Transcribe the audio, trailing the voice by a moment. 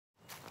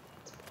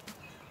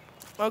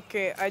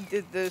Okay, I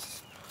did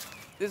this.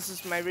 This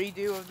is my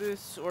redo of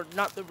this, or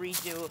not the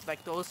redo of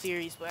like the whole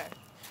series, but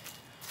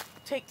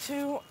take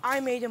two.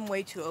 I made him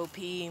way too OP,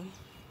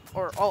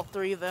 or all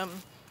three of them,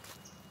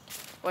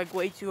 like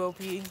way too OP.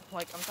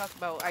 Like I'm talking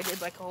about, I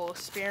did like a whole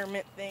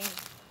experiment thing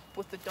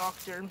with the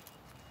doctor,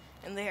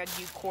 and they had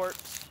U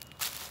quartz.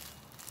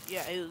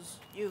 Yeah, it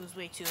was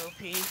way too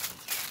OP.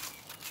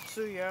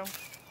 So yeah,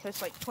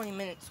 that's like 20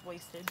 minutes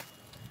wasted.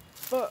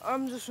 But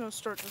I'm just gonna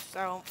start this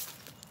out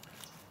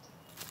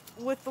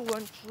with the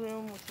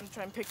lunchroom, which I'm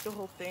trying to pick the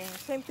whole thing.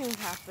 Same thing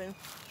happened.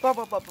 Blah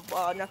blah blah blah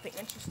blah. Nothing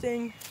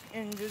interesting.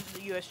 And there's the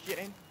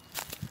USJ.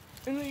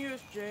 In the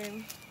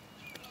USJ,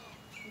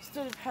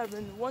 instead of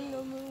having one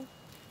no move,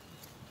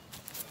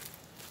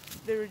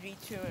 there would be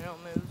two no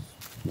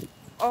moves.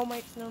 All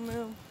Might's no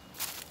move,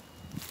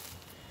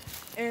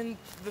 and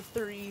the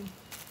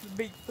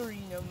big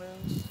three no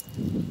moves.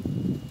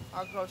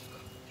 I'll just,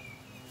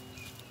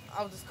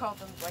 I'll just call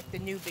them like the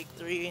new big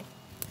three: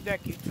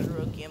 Deku,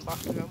 Todoroki, and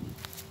Bakugo.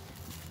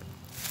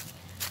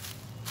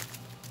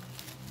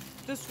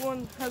 This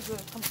one has a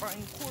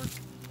combined quirk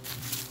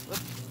with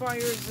fire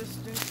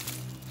resistance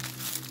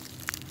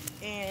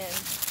and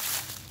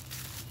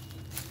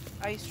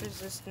ice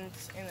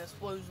resistance and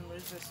explosion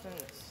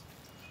resistance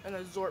and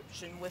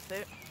absorption with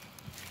it.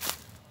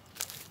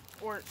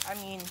 Or, I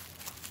mean,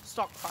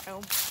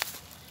 stockpile.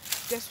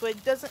 Guess what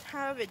it doesn't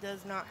have? It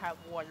does not have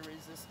water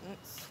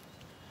resistance.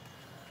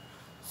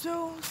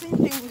 So, same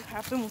thing would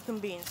happen with them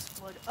being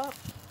split up.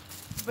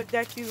 But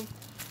Deku,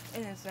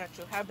 in his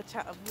natural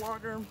habitat of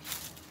water,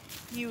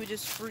 he would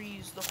just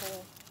freeze the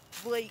whole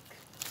lake,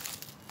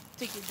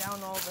 taking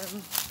down all of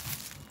them,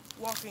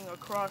 walking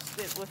across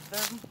it with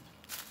them.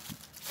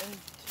 And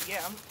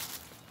yeah,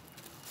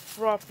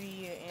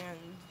 Froppy and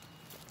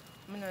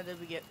Mineta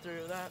would get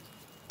through that.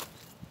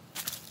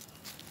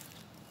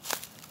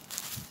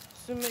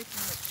 So making it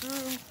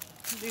through,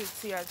 you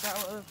see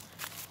Aizawa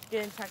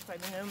getting attacked by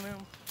the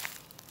Nomu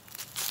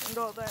and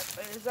all that.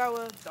 But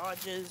Aizawa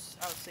dodges,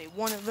 I would say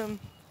one of them,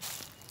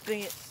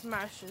 then it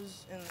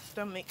smashes in the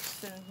stomach,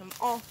 sending him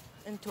off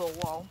into a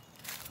wall.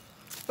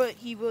 But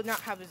he will not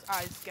have his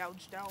eyes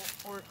gouged out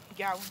or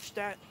gouged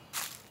at.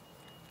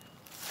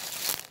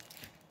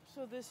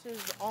 So this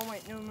is the All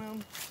Might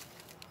Nomu,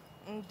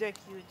 and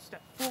Deku would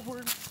step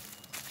forward,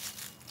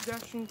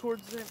 dashing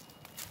towards it,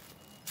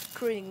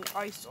 creating the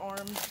ice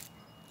arm,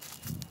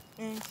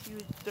 and he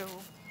would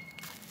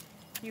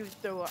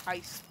throw an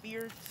ice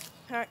spear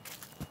attack.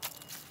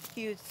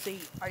 He would say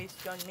ice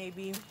gun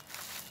maybe,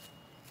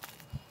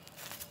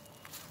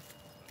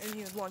 and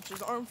he would launch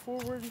his arm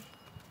forward,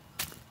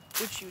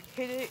 which he would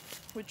hit it,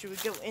 which he would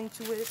go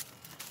into it,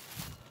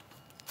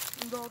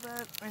 and all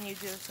that, and he'd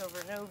do this over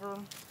and over,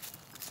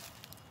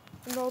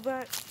 and all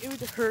that. It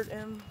would hurt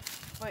him,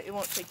 but it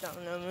won't take down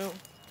the Nomu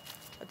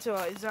until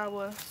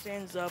Aizawa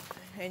stands up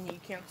and he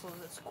cancels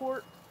his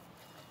court.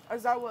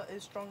 Aizawa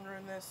is stronger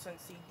in this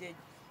since he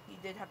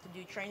did have to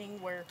do training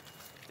where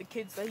the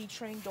kids that he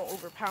trained don't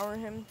overpower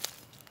him.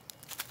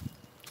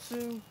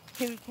 So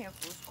he would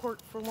cancel his court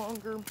for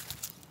longer.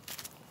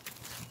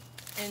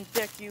 And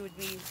Deku would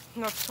be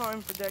enough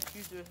time for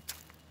Deku to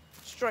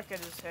strike at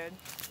his head.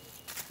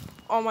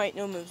 All Might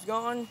no move's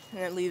gone, and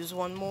it leaves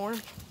one more.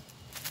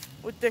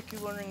 With Deku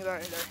learning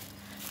that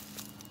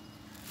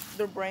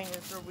their brain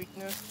is their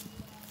weakness.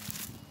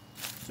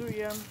 So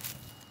yeah.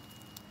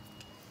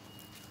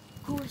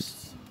 Of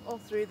course, all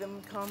three of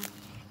them come,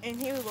 and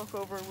he would look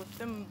over with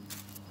them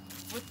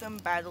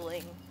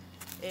battling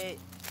it,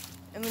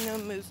 and the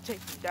Nomu's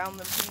taking down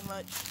them pretty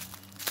much.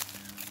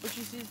 But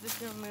you see,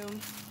 this Nomu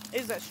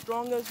is as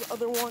strong as the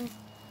other one,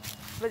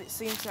 but it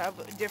seems to have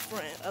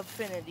different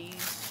affinities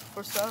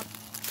for stuff.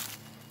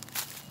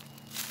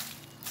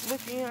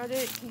 Looking at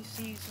it, he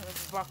sees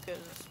Vaca's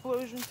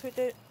explosions hit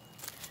it.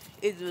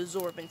 It will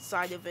absorb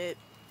inside of it,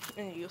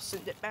 and you'll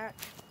send it back.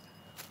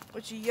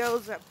 Which he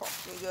yells at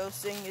Bakugo,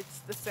 saying it's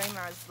the same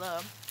as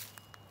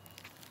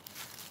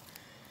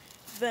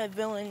the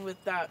villain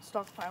with that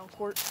stockpile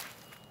court.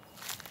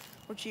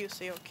 Which he'll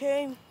say,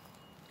 okay,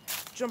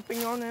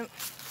 jumping on it,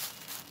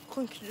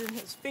 clinking it in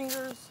his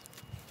fingers,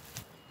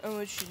 and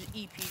which should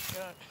EP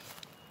shot.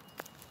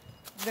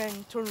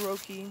 Then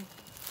Todoroki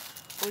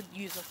would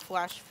use a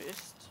flash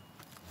fist,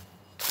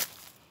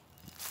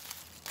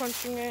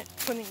 punching it,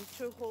 putting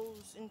 2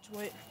 holes into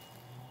it.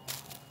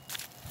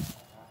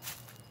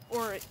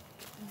 Or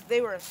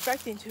they were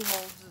expecting 2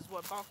 holes is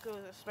what Bakugo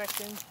was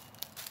expecting.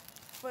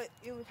 But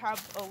it would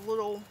have a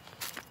little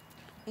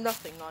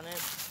nothing on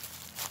it.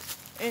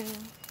 And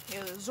it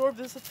would absorb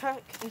this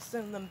attack and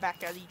send them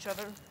back at each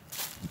other.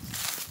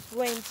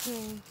 Flame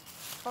Team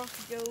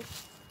Bakugo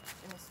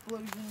and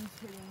explosions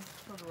hitting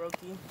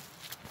Todoroki.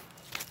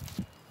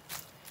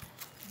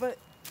 But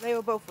they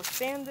will both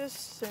withstand this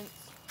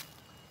since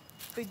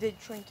they did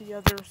train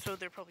together, so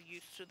they're probably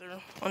used to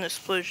their own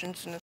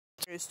explosions and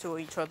used to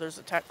each other's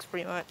attacks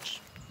pretty much.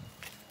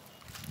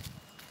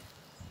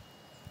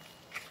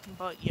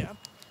 But yeah.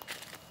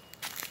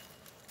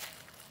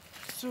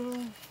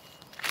 So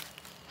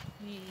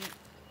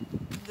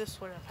this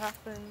would have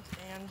happened,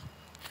 and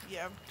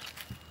yeah.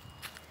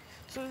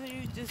 So they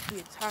would just be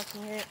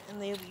attacking it,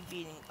 and they would be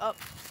beating up.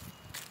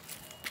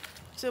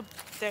 So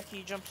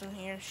Deku jumps in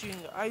here,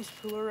 shooting the ice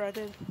pillar at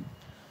it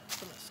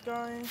from the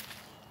sky,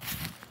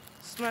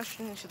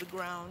 smashing it to the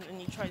ground,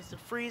 and he tries to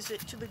freeze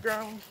it to the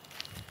ground,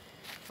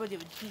 but it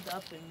would heat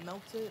up and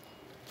melt it,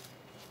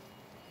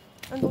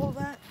 and all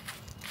that.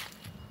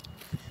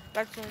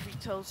 That's when he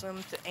tells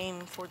them to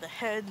aim for the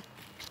head,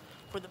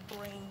 for the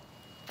brain,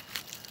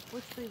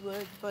 which they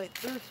would, but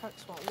their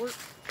attacks won't work.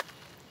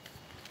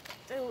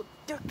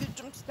 Deku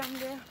jumps down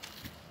there,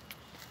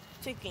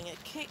 taking a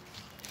kick,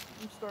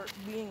 and start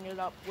beating it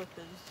up with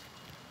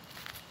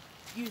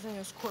using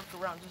his quirk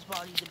around his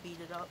body to beat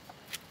it up.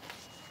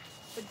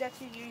 But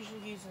Deku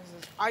usually uses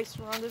his ice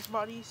around his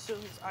body, so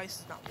his ice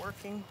is not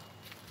working.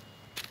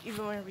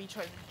 Even whenever he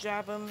tries to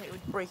jab him, it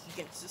would break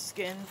against his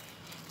skin.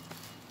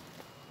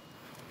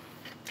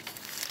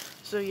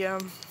 So yeah,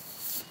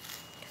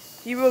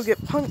 he will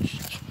get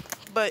punched,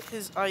 but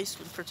his ice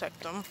would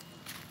protect him.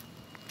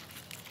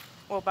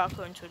 While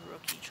Bakugo and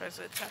Todoroki tries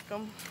to attack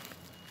him.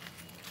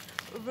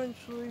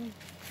 Eventually,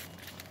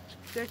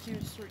 Deku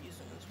would start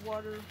using his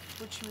water,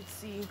 which you would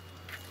see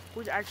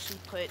would actually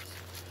put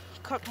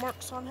cut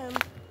marks on him,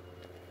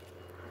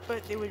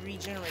 but they would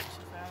regenerate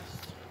too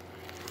fast.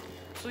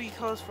 So he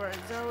calls for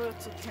Aizawa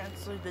to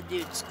cancel the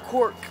dude's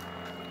quirk,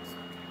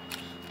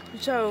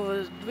 which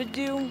Aizawa would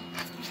do,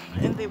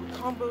 and they would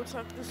combo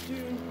attack this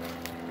dude,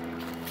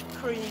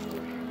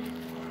 creating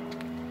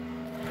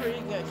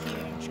a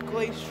huge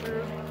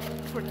glacier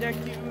for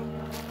Deku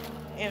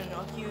and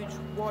a huge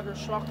water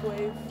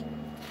shockwave,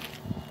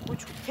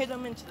 which would hit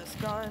him into the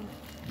sky,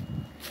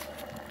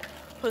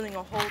 putting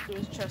a hole through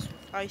his chest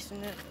with ice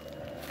in it,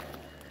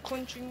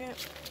 clinching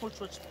it, which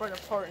would spread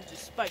apart into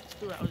spikes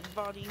throughout his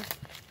body.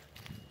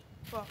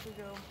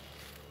 Bakugo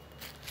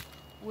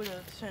would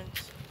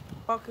attempt.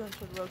 Bakugo and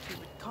Todoroki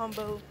would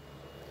combo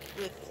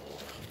with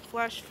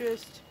Flash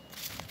Fist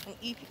and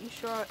EP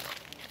Shot,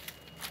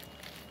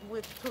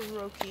 with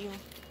Todoroki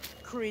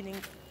creating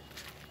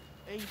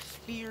a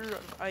spear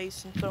of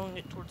ice and throwing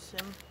it towards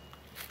him,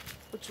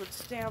 which would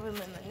stab him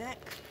in the neck,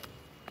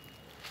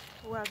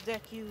 while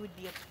Deku would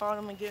be at the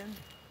bottom again,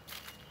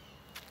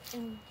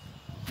 and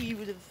he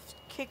would have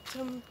kicked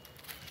him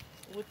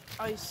with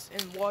ice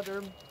and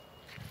water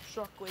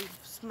shockwave,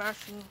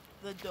 smashing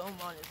the dome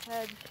on his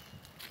head,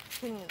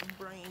 hitting his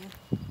brain,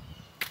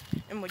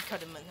 and would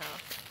cut him in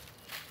half,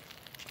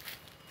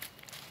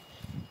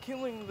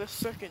 killing the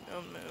second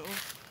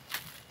move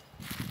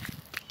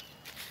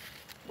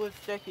with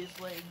Deku's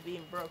leg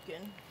being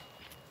broken,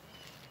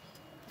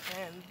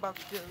 and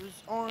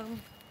Bakugo's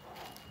arm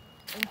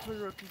and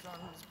Todoroki's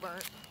arm is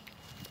burnt.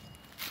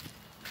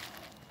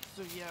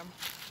 So yeah,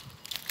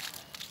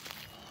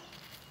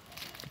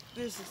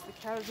 this is the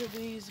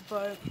casualties,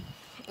 but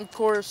of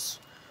course,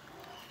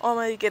 All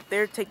Might get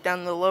there, take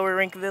down the lower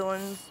rank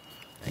villains,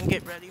 and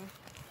get ready.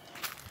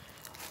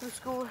 The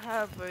school will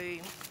have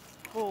a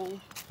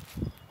full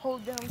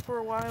hold down for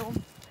a while,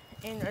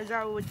 and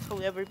Aizawa would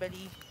tell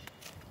everybody,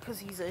 because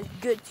he's a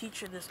good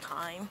teacher this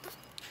time,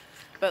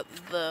 about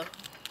the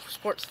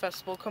sports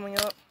festival coming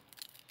up,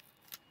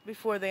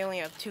 before they only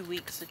have 2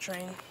 weeks to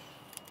train.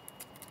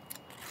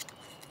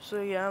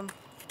 So yeah,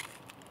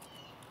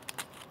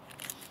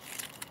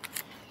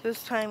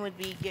 this time would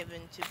be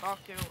given to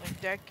Bakugo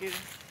and Deku,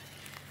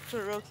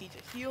 Todoroki to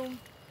heal,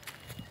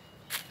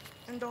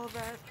 and all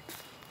that,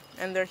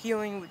 and their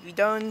healing would be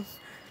done,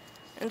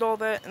 and all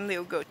that, and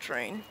they'll go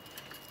train.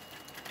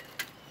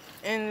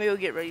 And they'll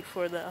get ready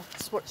for the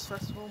sports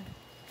festival.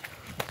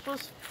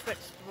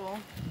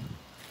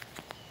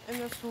 And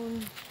this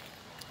one,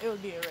 it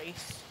would be a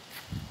race,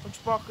 which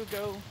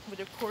Bakugo would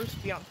of course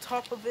be on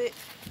top of it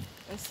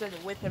instead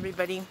of with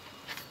everybody.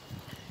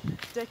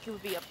 Deku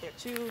would be up there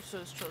too, so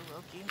is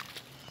Todoroki.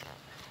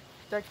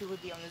 Deku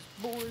would be on his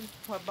board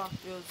while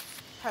Bakugo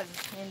has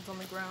his hands on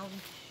the ground.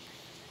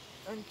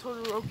 And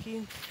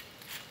Todoroki,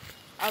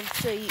 I would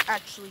say,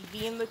 actually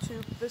be in the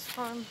tube this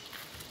time.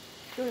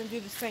 Gonna do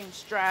the same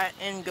strat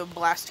and go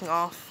blasting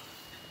off.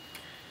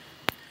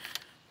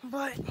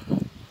 But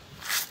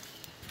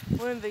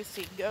when they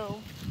say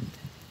go,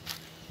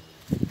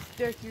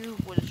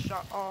 Deku would have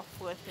shot off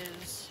with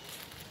his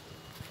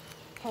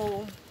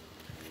whole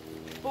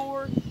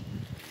board,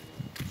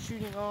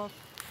 shooting off.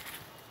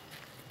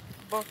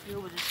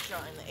 Bakugo would have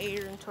shot in the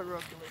air, and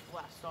Todoroki would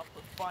blast off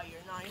with fire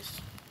and ice,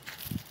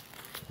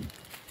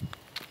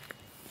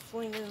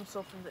 flinging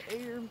himself in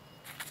the air,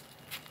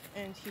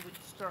 and he would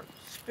start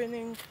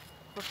spinning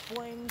the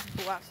flames,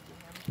 blasting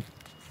him.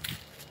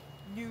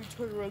 Do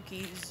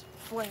Todoroki's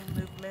flame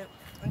movement.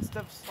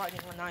 Instead of sliding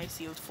on ice,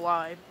 he would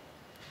fly.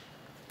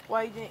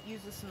 Why I didn't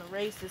use this in the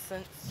race is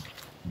since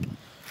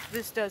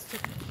this does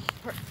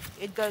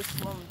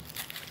slow him.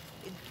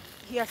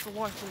 He has to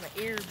launch in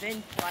the air,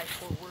 then fly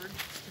forward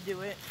to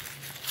do it.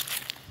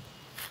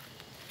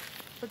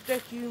 But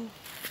Deku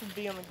would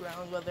be on the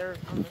ground, whether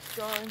on the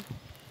sky,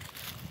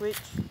 which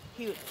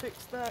he would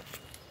fix that.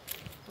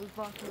 With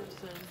Bakugo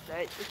says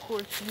that, of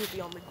course, you'll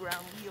be on the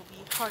ground, you'll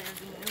be higher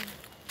than you.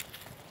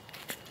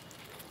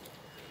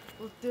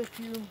 with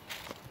Deku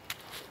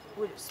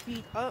would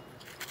speed up,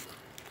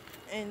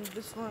 and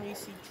this one you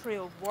see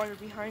trail of water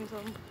behind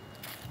him.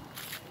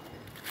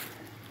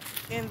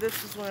 And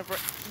this is whenever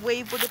a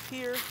wave would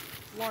appear,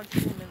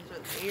 launching him into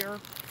the air,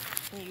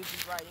 and you'd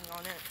be riding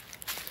on it.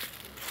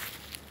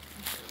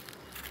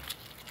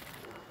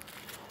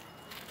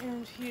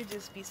 And he'd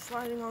just be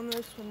sliding on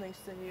this when they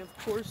say, of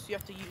course, you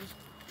have to use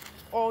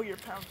all your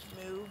power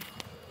to move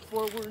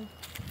forward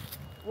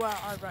while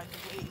I ride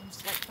the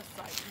waves like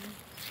Poseidon.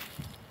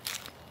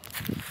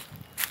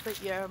 But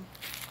yeah,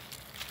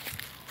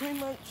 pretty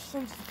much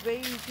since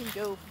they can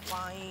go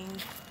flying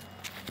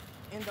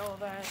and all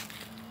that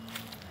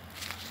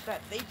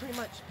they pretty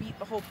much beat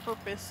the whole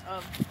purpose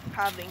of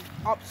having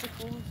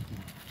obstacles.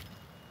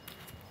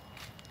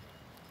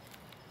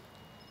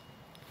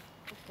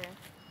 Okay.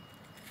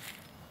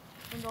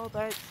 And all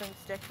that, since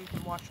Deku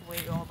can wash away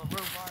all the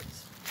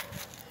robots,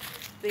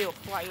 they'll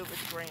fly over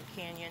the Grand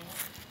Canyon.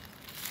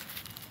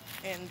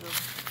 And the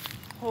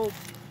whole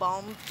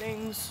bomb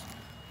things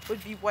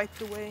would be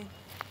wiped away.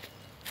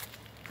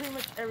 Pretty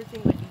much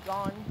everything would be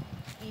gone.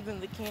 Even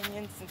the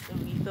canyon, since it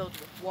would be filled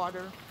with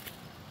water.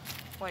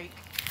 Like,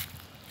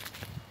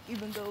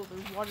 even though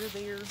there's water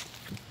there,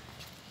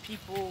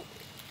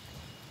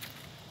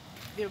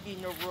 there would be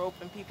no rope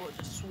and people would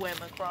just swim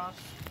across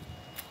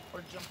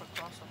or jump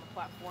across on the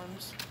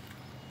platforms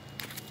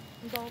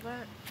and all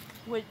that.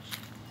 Which,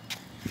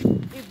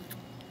 if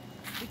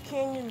the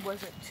canyon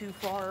wasn't too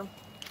far,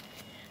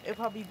 it'd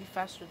probably be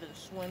faster than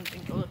swim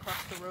and go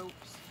across the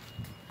ropes.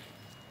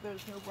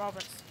 There's no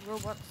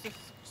robots to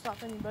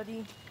stop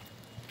anybody.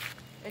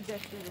 And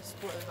Deku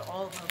exploded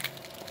all the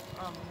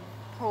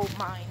whole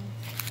mine.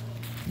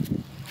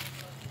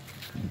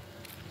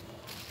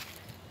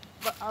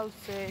 But I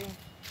would say,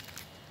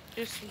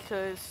 just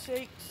because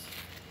sakes,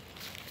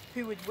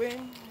 who would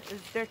win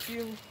is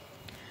Deku.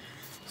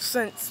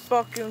 Since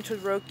Baku and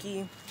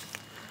Todoroki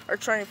are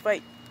trying to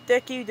fight,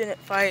 Deku didn't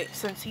fight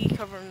since he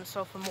covered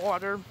himself in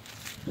water,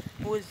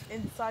 was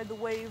inside the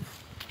wave,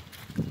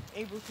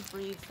 able to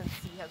breathe since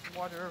he has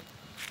water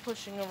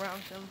pushing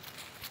around him,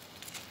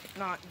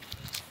 not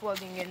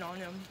flooding in on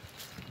him.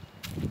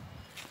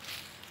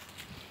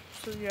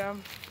 So yeah,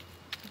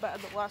 but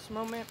at the last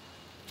moment,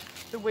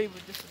 the wave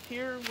would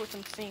disappear with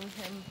him seeing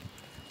him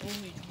in a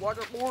huge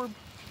water orb,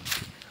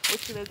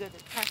 which would have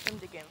attacked him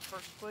to get in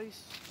first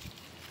place,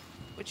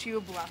 which he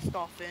would blast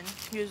off in,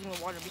 using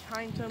the water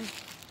behind him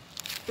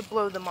to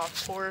blow them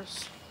off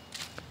course,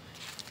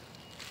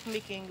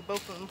 making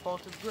both of them fall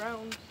to the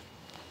ground,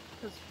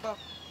 because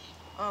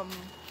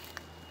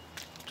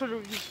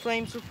Todoroki's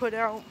flames were put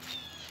out,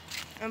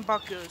 and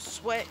Baku's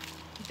sweat,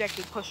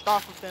 Deku pushed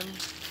off of him,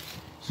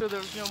 so there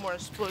was no more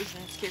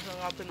explosions kicking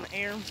up in the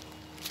air,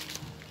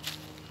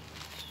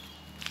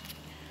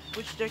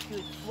 which Deku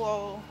would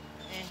fall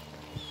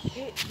and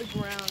hit the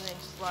ground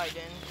and slide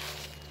in,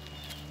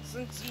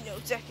 since,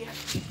 Deku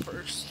has to be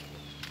first.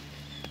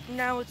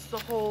 Now it's the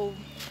whole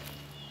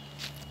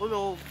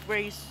little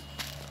race.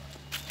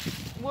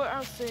 What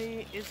I'll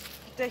say is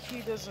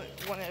Deku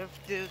doesn't want to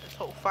do this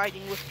whole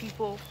fighting with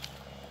people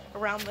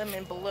around them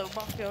and below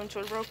Baku and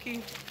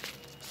Todoroki.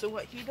 So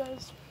what he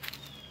does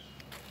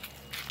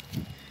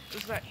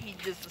is that he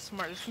does the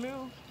smartest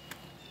move,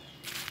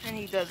 and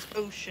he does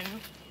Ocean.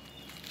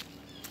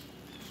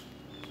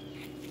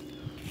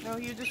 Now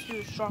you just do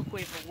a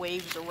shockwave of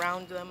waves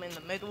around them in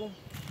the middle,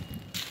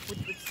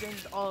 which would send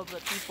all the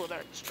people that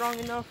are strong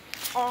enough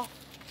off.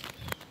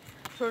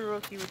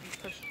 Todoroki would be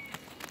pushed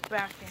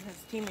back and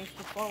his teammates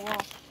would fall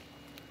off.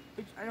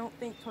 Which I don't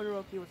think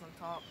Todoroki was on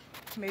top.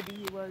 Maybe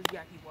he was,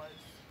 yeah he was.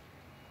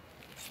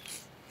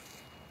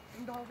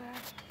 And all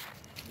that.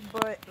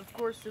 But of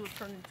course it would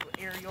turn into an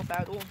aerial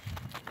battle.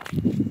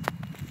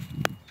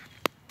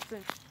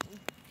 Since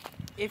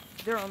if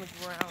they're on the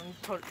ground,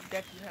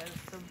 Deku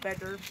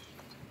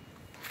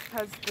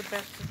has the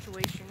best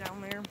situation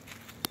down there.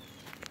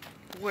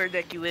 Where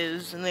Deku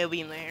is, and they'll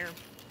be in the air.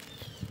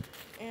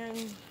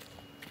 And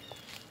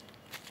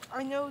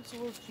I know it's a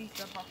little cheap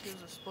that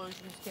Baku's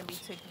explosions can be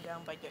taken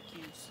down by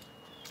Deku's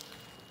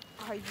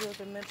hydro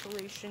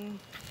ventilation,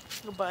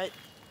 but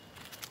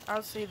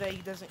I'll say that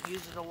he doesn't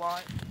use it a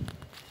lot.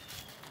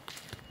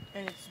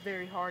 And it's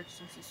very hard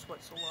since he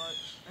sweats a lot,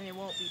 and it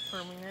won't be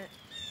permanent.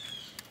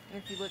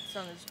 And if he lets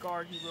on his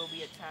guard, he will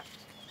be attacked.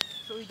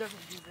 So he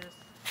doesn't do this.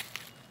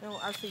 No,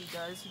 I'll say he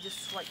does. He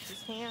just swipes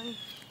his hand,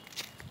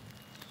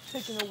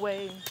 taking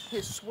away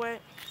his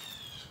sweat,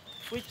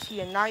 which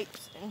he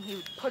ignites, and he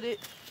would put it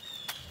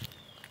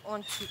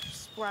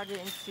splat it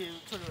into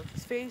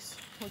Todoroki's face,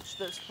 which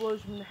the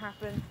explosion would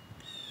happen,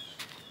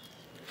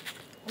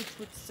 which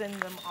would send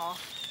them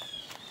off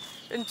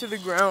into the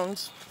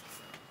ground.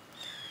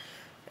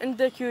 And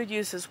Deku would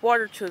use his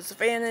water to his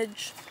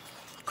advantage,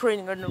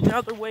 creating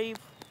another wave,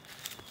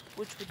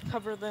 which would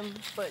cover them,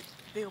 but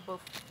they'll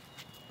both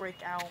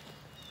break out.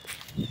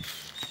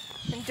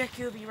 And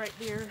Deku will be right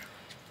there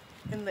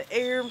in the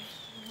air,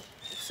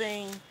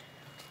 saying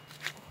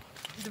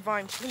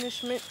divine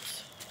punishment,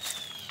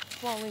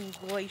 falling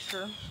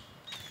glacier.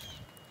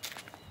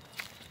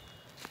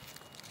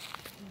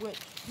 which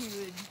he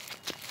would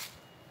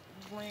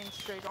land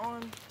straight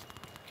on.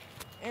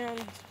 And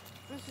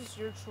this is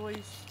your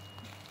choice.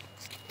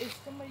 If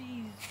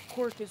somebody's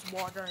quirk is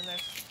water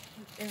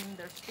and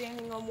they're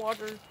standing on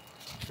water,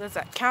 does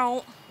that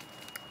count?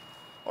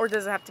 Or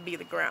does it have to be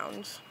the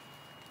ground?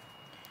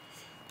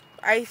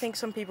 I think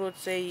some people would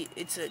say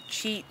it's a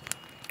cheat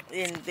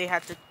and they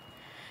have to,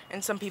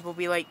 and some people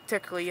be like,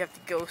 technically you have to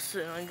go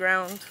sit on the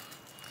ground.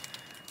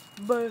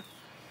 But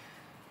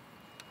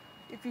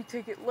if you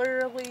take it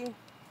literally,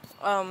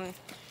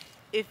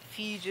 if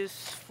he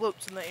just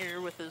floats in the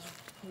air with his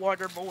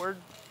water board,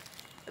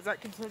 is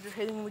that considered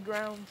hitting the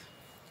ground?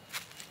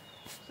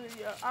 So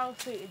yeah, I'll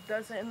say it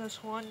doesn't in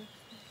this one.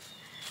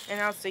 And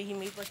I'll say he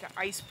made like an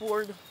ice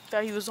board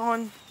that he was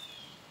on.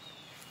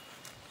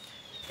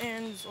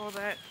 And all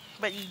that.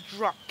 But he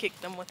drop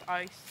kicked them with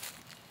ice.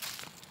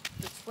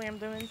 Just slammed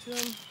them into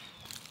him.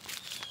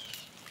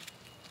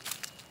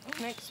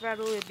 Next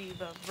battle would be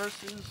the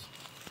versus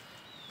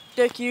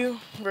Deku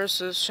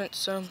versus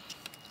Shinso.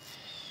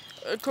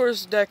 Of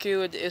course,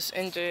 Deku is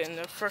ended in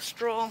the first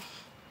draw.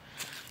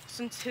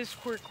 Since his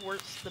quirk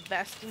works the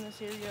best in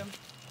this area,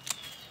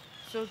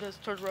 so does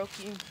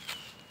Todoroki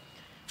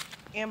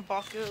and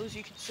Bakugo, as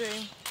you could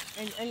say.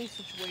 In any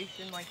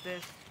situation like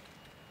this,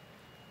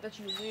 that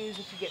you lose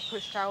if you get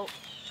pushed out,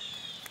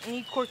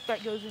 any quirk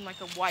that goes in like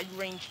a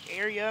wide-ranged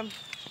area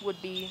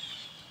would be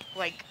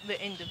like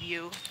the end of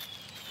you,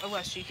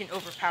 unless you can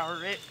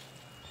overpower it.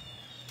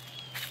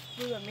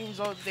 So that means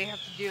all they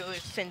have to do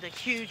is send a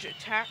huge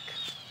attack,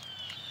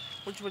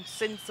 which would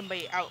send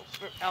somebody out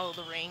of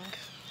the ring,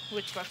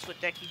 which that's what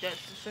Deku does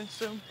to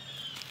Shinso,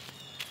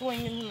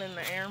 flinging him in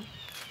the air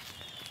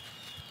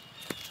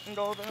and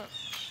all that.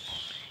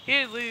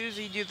 He'd lose,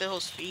 he'd do the whole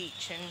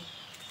speech and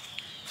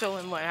tell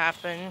him what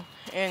happened,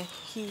 and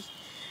he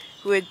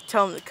would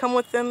tell him to come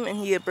with him, and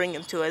he would bring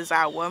him to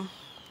Aizawa,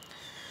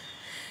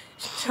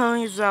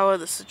 telling Aizawa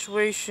the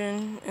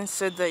situation, and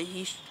said that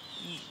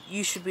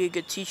you should be a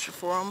good teacher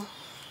for him.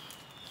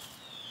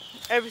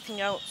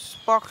 Everything else,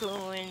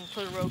 Bakugo and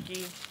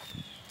Todoroki,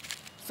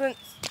 since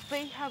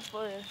they have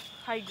a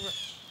high grade,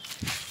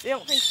 they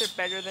don't think they're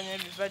better than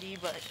everybody,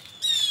 but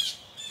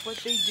what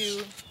they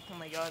do, oh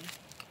my god,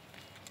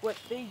 what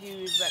they do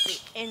is that they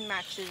end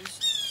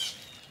matches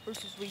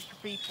versus weaker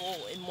people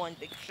in one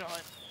big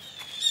shot.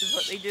 This is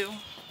what they do.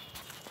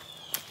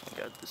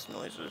 God, this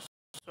noise is.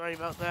 Sorry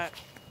about that.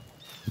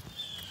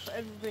 So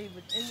everybody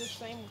would end the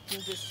same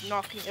with just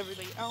knocking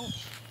everybody out.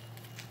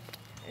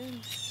 And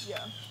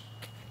yeah.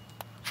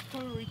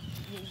 Todoroki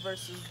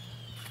versus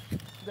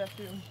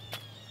Deku.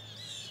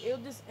 It'll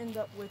just end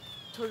up with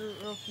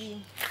Todoroki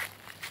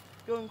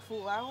going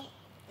full out,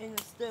 and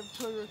instead of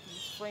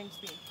Todoroki's flames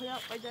being put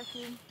out by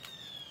Deku,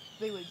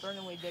 they would burn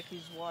away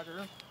Deku's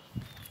water.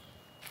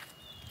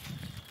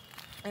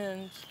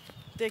 And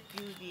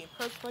Deku would be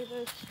impressed by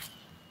this.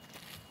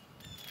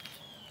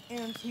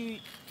 And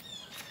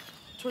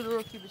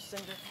Todoroki would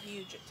send a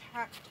huge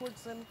attack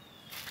towards them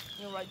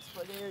in a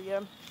widespread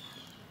area.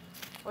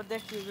 While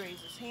Deku would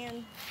raise his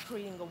hand,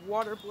 creating a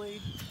water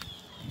blade,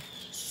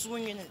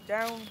 swinging it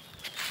down.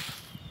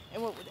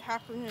 And what would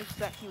happen is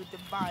that he would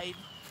divide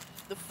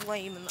the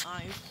flame in the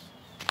ice,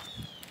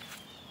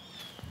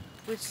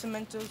 with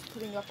Cemento's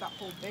putting up that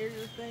whole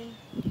barrier thing,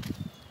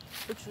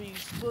 which would be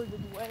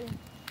exploded away,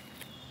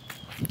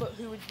 but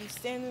who would be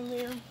standing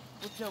there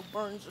with no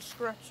burns or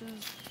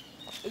scratches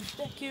is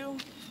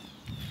Deku,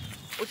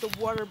 with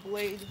the water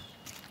blade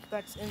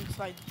that's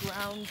inside the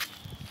ground,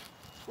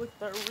 with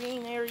the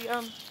arena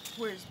area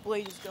where his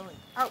blade is going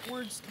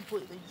outwards,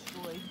 completely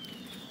destroyed.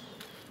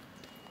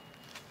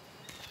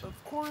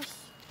 Of course,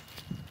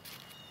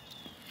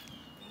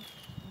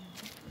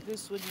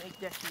 this would make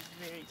Deku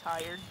very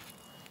tired.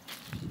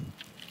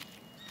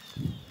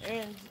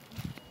 And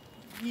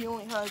he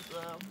only has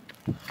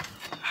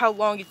how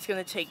long it's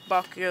going to take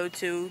Bakugo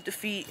to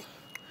defeat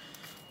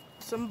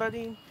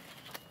somebody,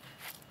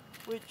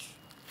 which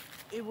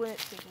it wouldn't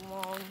take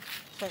long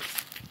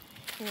since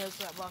he knows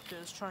that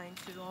Bakugo is trying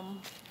to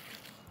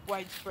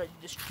widespread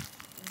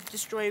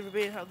destroy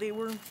everybody how they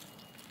were.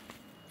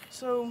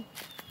 So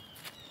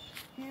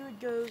he would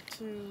go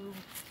to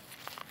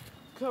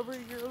cover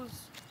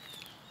heroes,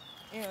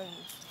 and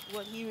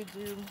what he would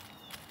do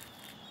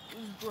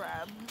is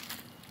grab.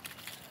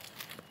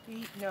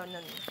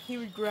 He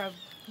would grab,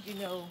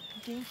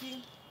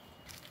 Genki,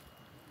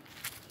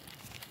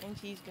 and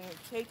he's gonna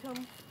take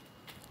him,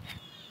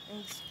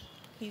 and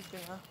he's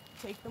gonna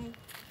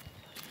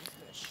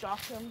shock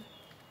him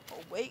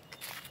awake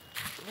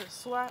with a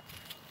slap,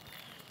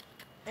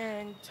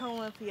 and tell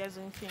him if he has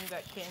anything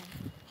that can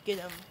get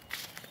him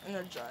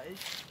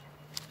energized.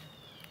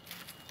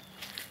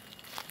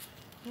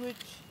 Which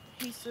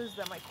he says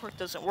that my quirk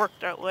doesn't work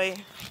that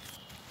way,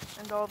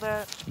 and all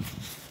that.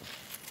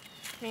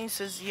 And he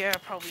says, yeah,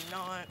 probably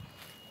not.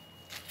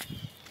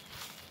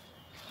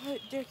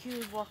 But Deku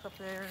would walk up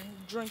there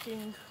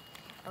drinking,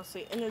 I'll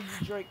say, energy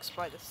drinks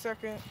by the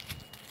second,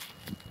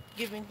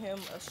 giving him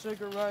a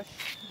sugar rush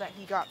that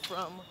he got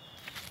from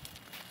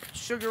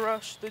Sugar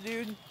Rush, the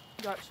dude.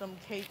 Got some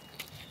cake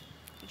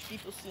which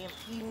people see him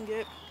eating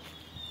it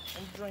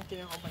and drinking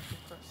a whole bunch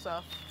of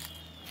stuff.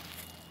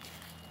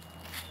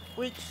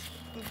 Which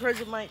the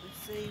president might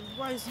say,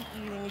 why is he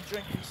eating and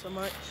drinking so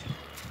much?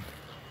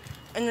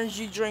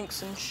 Energy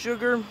drinks and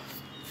sugar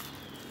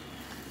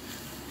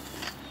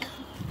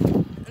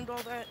and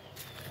all that.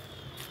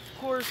 Of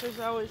course, as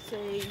I always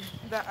say,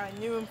 that I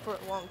knew him for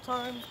a long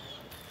time.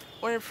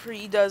 Whenever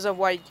he does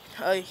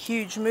a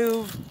huge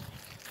move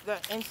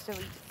that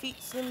instantly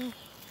defeats him,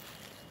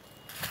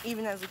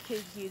 even as a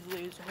kid, he'd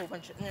lose a whole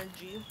bunch of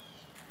energy.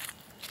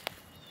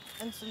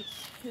 And since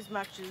his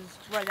matches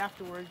right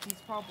afterwards,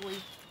 he's probably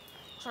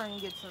trying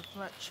to get as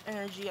much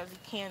energy as he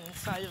can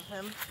inside of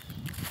him.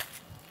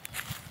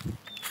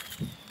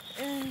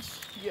 And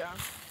yeah,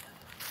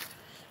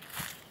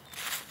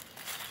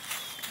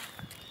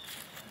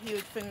 he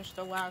would finish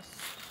the last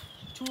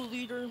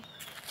 2-liter.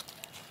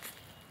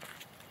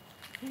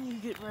 And you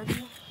get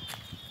ready.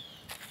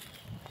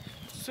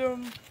 So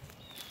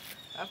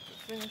after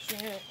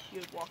finishing it, he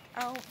would walk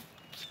out,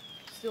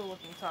 still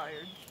looking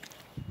tired.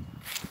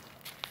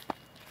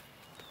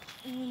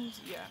 And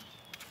yeah.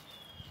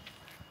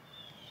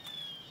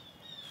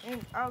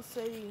 And I'll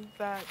say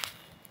that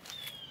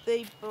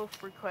they both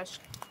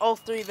all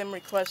three of them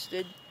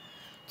requested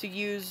to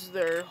use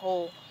their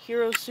whole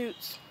hero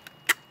suits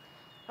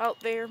out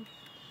there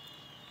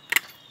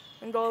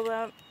and all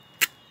that.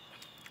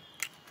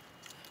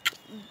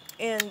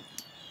 And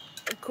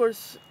of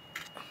course,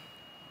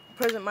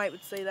 President Might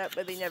would say that,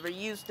 but they never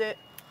used it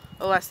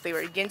unless they were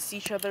against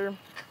each other.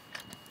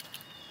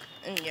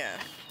 And yeah.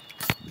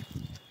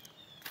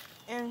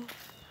 And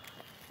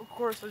of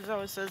course, as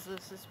always says,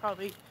 this is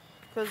probably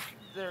because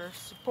they're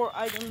support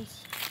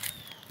items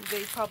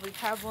they probably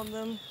have on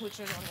them, which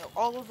I don't know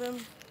all of them,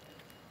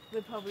 they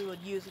probably would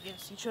use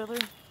against each other.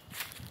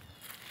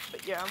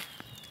 But yeah,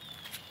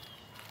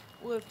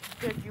 with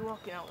Deku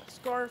walking out with a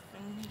scarf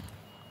and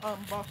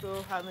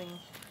Bakugo having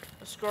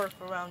a scarf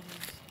around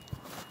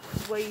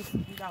his waist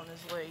and down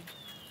his leg.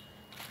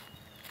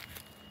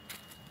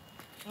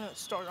 I'm gonna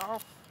start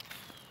off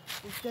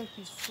with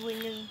Deku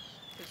swinging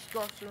his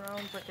scarves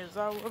around like a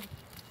Zawa.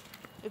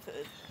 If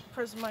a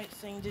person might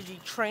saying, did you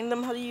train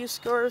them how to use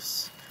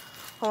scarves?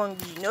 How long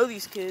did you know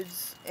these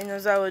kids? And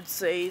as I would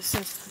say,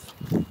 since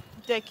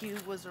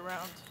Deku was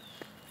around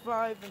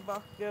 5 and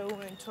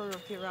Bakugo and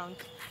Todoroki around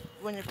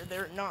whenever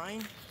they're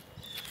 9.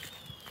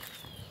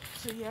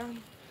 So yeah.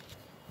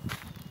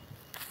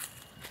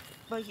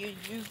 But you'd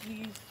use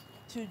these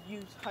to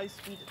use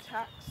high-speed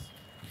attacks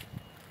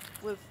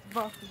with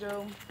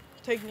Bakugo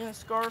taking a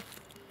scarf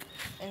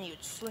and he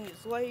would swing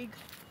his leg.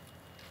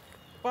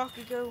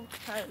 Bakugo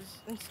has,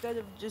 instead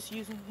of just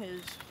using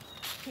his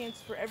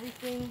hands for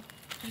everything,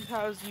 he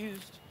has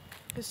used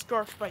his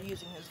scarf by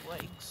using his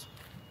legs.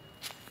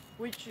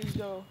 Which is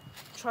go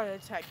try to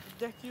attack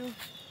Deku.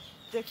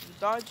 Deku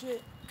dodge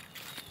it.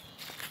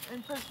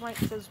 And Press Mike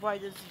says, why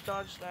does he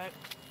dodge that?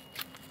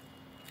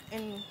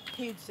 And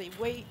he'd say,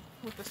 wait,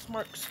 with a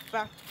smart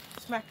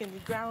smack in the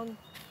ground,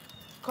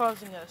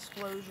 causing an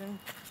explosion.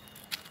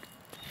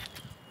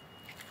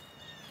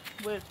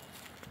 With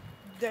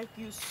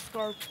Deku's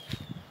scarf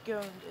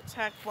going to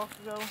attack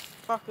Bakugo,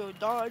 Bakugo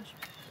dodge,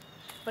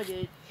 but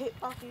it hit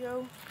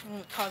Bakugo and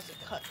it caused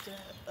a cut to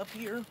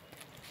appear.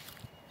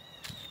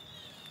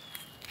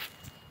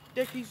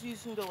 Deku's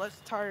using the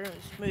less tireless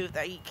move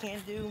that he can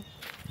do,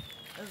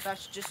 and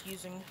that's just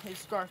using his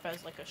scarf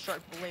as like a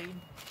sharp blade.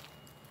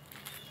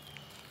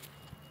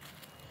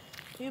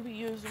 He'll be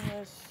using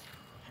this,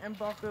 and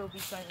Bakugo will be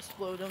trying to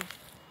explode him,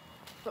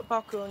 but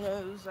Bakugo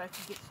knows that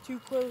if he gets too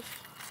close,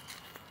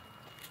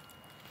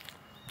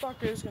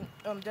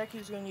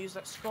 Deku's gonna use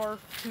that scarf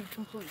to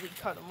completely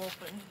cut him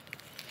open.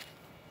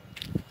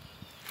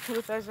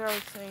 With as I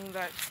was saying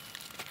that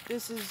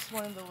this is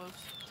one of the most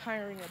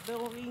tiring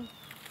ability,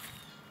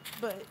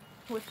 but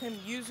with him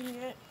using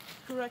it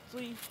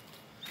correctly,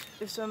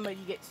 if somebody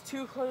gets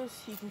too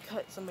close, he can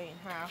cut somebody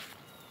in half.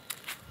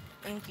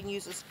 And he can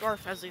use a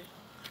scarf as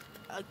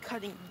a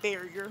cutting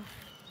barrier.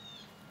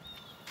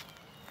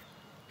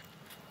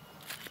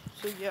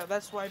 So yeah,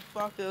 that's why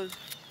Bakugo's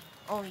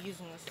only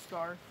using the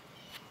scarf.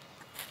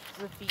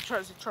 So if he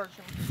tries to charge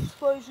him with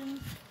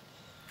explosions,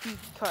 he can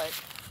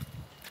cut.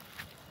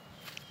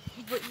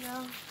 But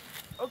yeah,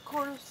 of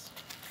course,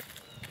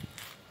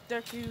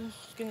 Deku's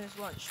gonna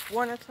launch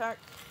one attack,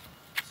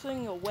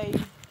 swinging a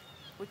wave,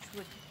 which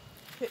would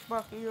hit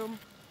Bakugo,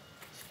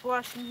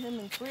 splashing him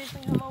and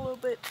freezing him a little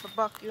bit, but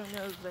Bakugo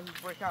knows that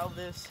he'd break out of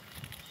this.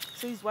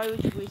 Says, why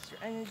would you waste your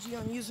energy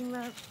on using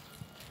that?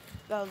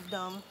 That was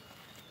dumb.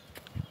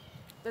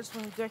 That's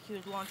when Deku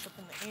would launch up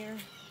in the air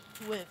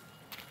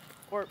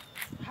or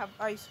have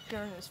ice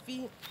appear on his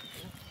feet,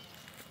 and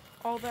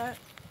all that.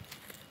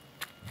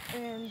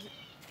 And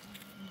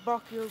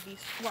Bakugo would be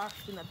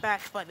splashed in the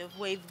back by the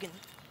wave again,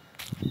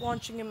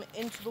 launching him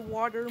into the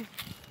water.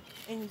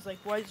 And he's like,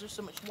 why is there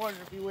so much water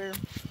everywhere?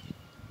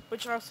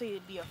 Which I'll say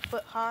it'd be a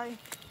foot high.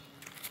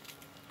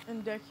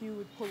 And Deku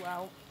would pull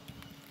out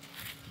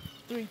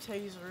 3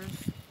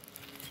 tasers.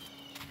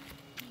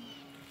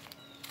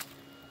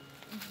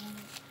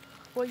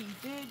 what he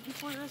did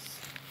before this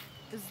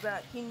is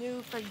that he knew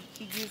if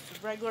he used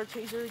a regular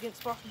taser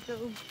against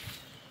Bakugo,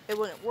 it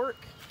wouldn't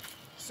work.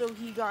 So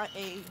he got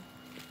a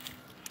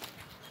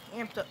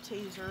amped up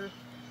taser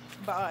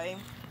by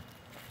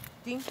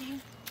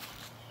Dinky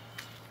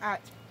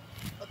at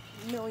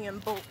 1,000,000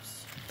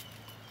 bolts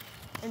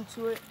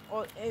into it,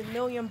 or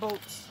 1,000,000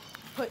 bolts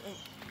put in,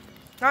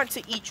 not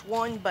to each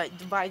one, but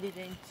divided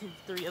into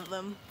 3 of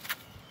them.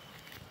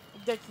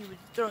 Deku would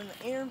throw in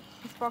the air.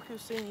 If Bakugo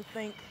saying, "You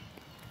think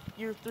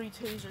your 3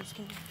 tasers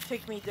can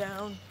take me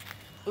down?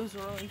 Those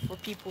are only for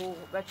people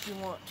that you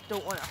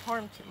don't want to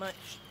harm too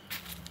much."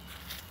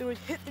 They would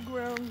hit the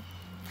ground,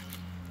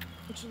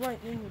 which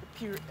lightning would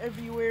appear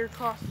everywhere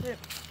across it,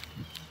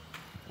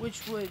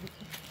 which would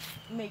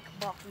make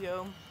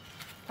Bakugo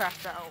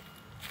pass out,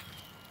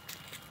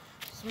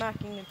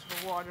 smacking into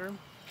the water.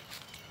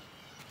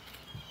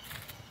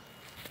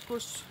 Of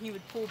course, he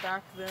would pull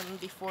back them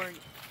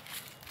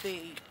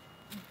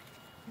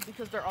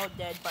because they're all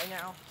dead by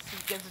now, so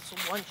because it's a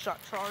one-shot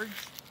charge.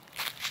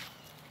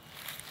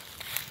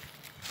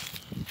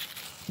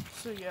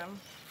 So yeah,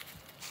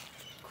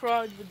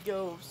 Crowd would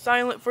go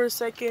silent for a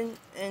second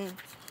and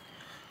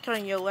kind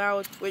of yell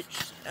out,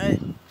 which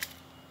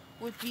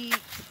would be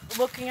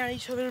looking at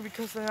each other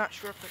because they're not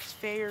sure if it's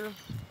fair. They're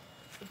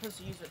supposed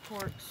to use their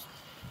quirks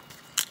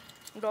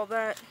and all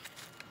that.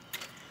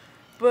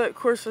 But of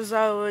course,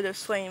 Ozawa would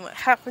explain what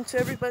happened to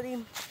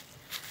everybody,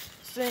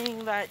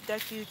 saying that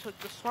Deku took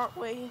the smart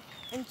way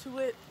into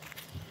it,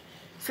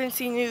 since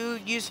he knew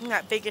using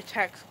that big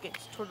attack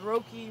against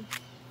Todoroki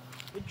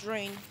would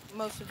drain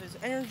most of his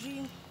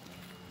energy.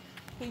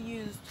 He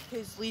used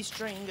his least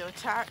draining to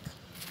attack,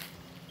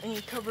 and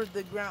he covered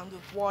the ground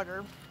with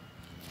water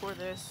for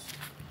this.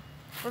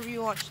 Whenever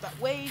you launched that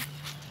wave,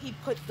 he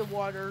put the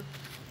water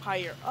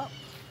higher up,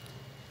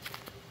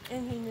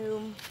 and he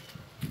knew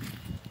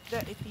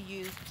that if he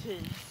used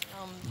his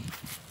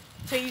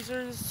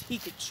tasers, he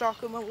could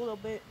shock him a little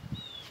bit.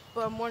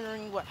 But I'm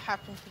wondering what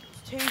happened to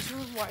these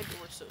tasers, why they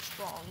were so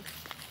strong.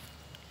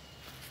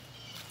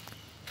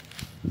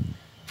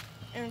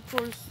 And of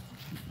course,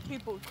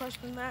 people would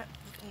question that,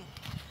 and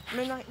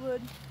Midnight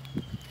would.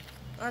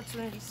 That's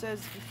when he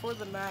says, before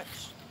the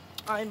match,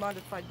 I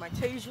modified my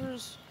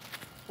tasers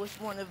with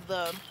one of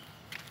the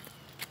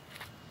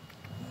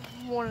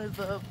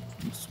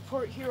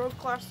support hero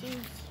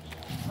classes.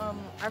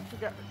 I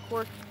forgot her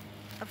quirk.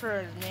 I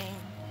forgot her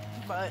name,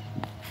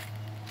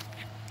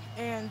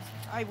 and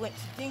I went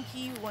to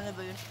Dinky, one of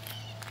the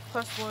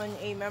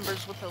 +1A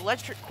members with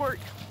electric quirk,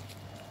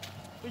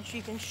 which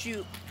you can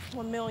shoot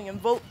 1,000,000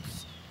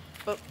 volts,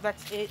 but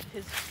that's it.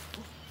 His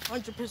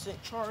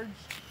 100% charge,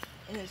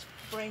 and his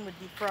brain would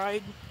be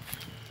fried.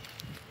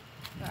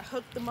 I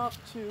hooked them up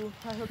to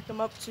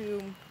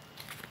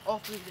all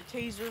 3 of the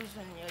tasers,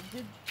 and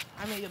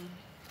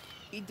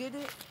he did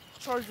it,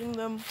 charging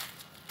them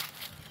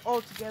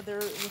all together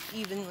with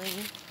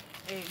evenly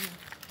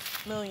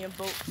 1,000,000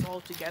 volts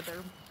all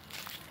together.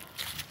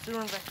 So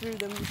when I threw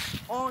them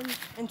on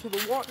into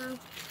the water,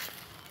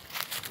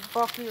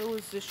 Bakugo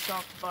was just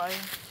shocked by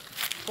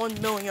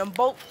 1,000,000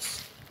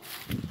 volts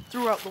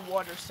throughout the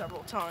water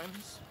several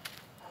times,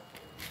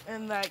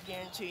 and that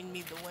guaranteed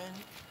me the win.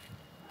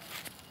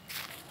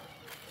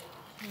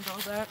 And all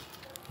that.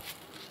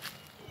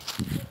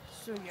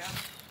 So yeah,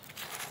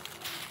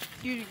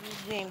 you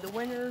named the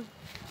winner.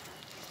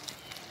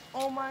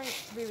 All Might,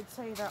 they would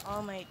say that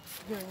All Might's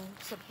doing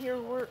some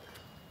hero work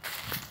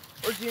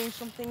or doing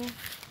something,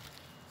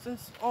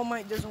 since All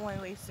Might doesn't want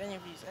to waste any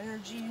of his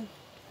energy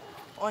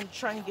on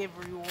trying to give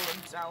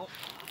rewards out.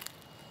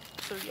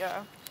 So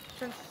yeah,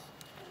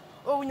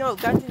 oh no,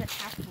 that didn't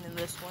happen in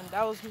this one.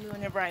 That was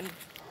whenever I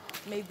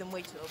made them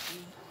way too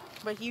OP.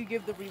 But he would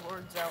give the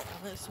rewards out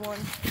in this one.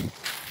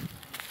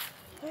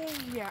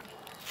 And yeah,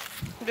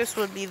 this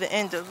would be the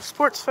end of the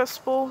sports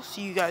festival.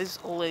 See you guys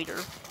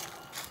later.